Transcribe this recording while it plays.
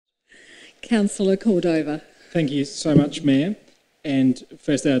Councillor Cordover. Thank you so much, Mayor. And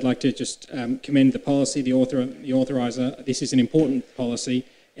firstly, I'd like to just commend the policy, the authoriser. This is an important policy,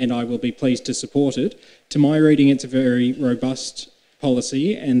 and I will be pleased to support it. To my reading, it's a very robust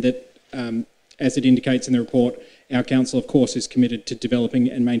policy, and that, as it indicates in the report, our council, of course, is committed to developing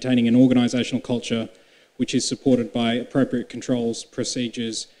and maintaining an organisational culture which is supported by appropriate controls,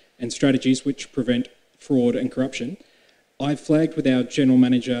 procedures and strategies which prevent fraud and corruption. I flagged with our General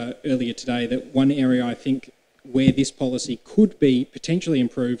Manager earlier today that one area I think where this policy could be potentially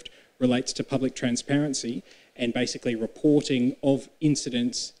improved relates to public transparency and basically reporting of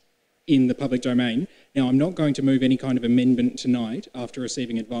incidents in the public domain. Now, I'm not going to move any kind of amendment tonight after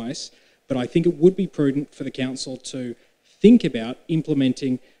receiving advice, but I think it would be prudent for the Council to think about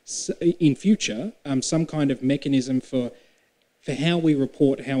implementing in future some kind of mechanism for how we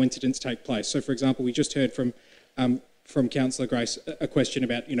report how incidents take place. So, for example, we just heard from Councillor Grace a question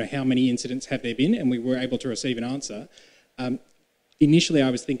about, how many incidents have there been, and we were able to receive an answer. Initially,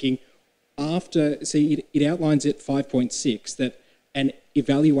 I was thinking it outlines at 5.6 that an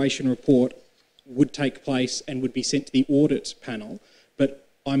evaluation report would take place and would be sent to the audit panel, but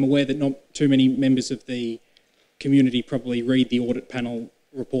I'm aware that not too many members of the community probably read the audit panel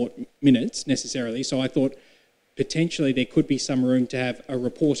report minutes necessarily, so I thought potentially there could be some room to have a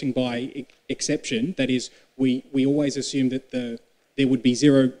reporting by exception. That is, we always assume that there would be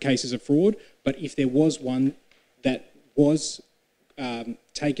 0 cases of fraud, but if there was one that was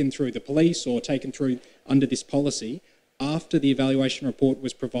taken through the police or taken through under this policy, after the evaluation report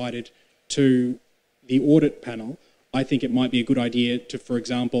was provided to the audit panel, I think it might be a good idea to, for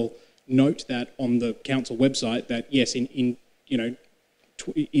example, note that on the council website that yes,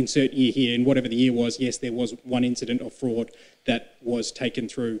 insert year here, in whatever the year was, yes, there was one incident of fraud that was taken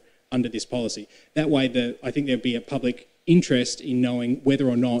through under this policy. That way, I think there'd be a public interest in knowing whether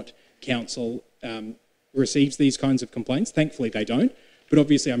or not council receives these kinds of complaints. Thankfully, they don't. But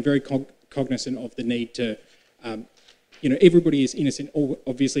obviously, I'm very cognizant of the need to, everybody is innocent,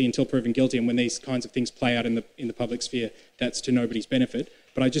 obviously, until proven guilty. And when these kinds of things play out in the public sphere, that's to nobody's benefit.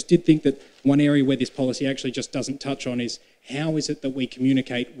 But I just did think that one area where this policy actually just doesn't touch on is how is it that we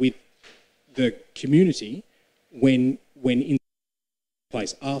communicate with the community when in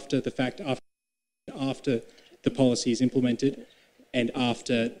place after the fact, after the policy is implemented and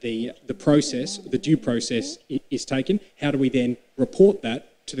after the process, the due process is taken. How do we then report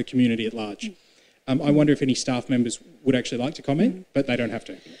that to the community at large? I wonder if any staff members would actually like to comment, but they don't have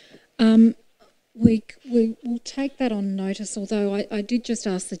to. We will take that on notice, although I did just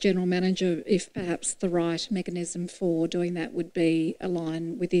ask the General Manager if perhaps the right mechanism for doing that would be a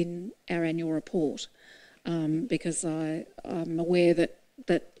line within our annual report, because I'm aware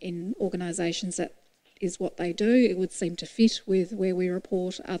that in organisations that is what they do. It would seem to fit with where we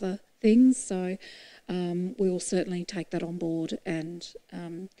report other things, so we will certainly take that on board and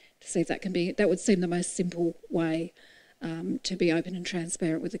to see if that can be, that would seem the most simple way to be open and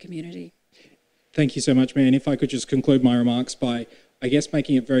transparent with the community. Thank you so much, Mayor. And if I could just conclude my remarks by, I guess,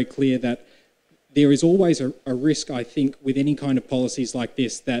 making it very clear that there is always a risk, I think, with any kind of policies like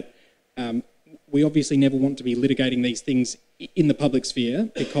this, that we obviously never want to be litigating these things in the public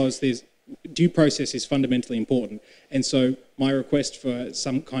sphere because due process is fundamentally important. And so my request for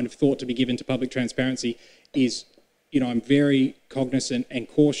some kind of thought to be given to public transparency is, I'm very cognizant and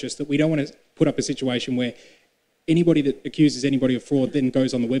cautious that we don't want to put up a situation where anybody that accuses anybody of fraud then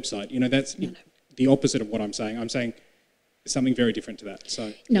goes on the website. That's the opposite of what I'm saying. I'm saying something very different to that.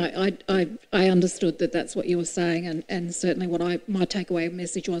 So no, I understood that that's what you were saying, and certainly my takeaway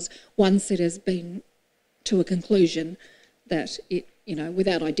message was once it has been to a conclusion that it,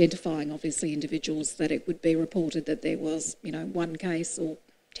 without identifying obviously individuals, that it would be reported that there was, 1 case or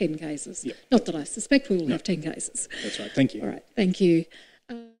 10 cases. Yep. Not that I suspect we will have 10 cases. That's right. Thank you. All right. Thank you.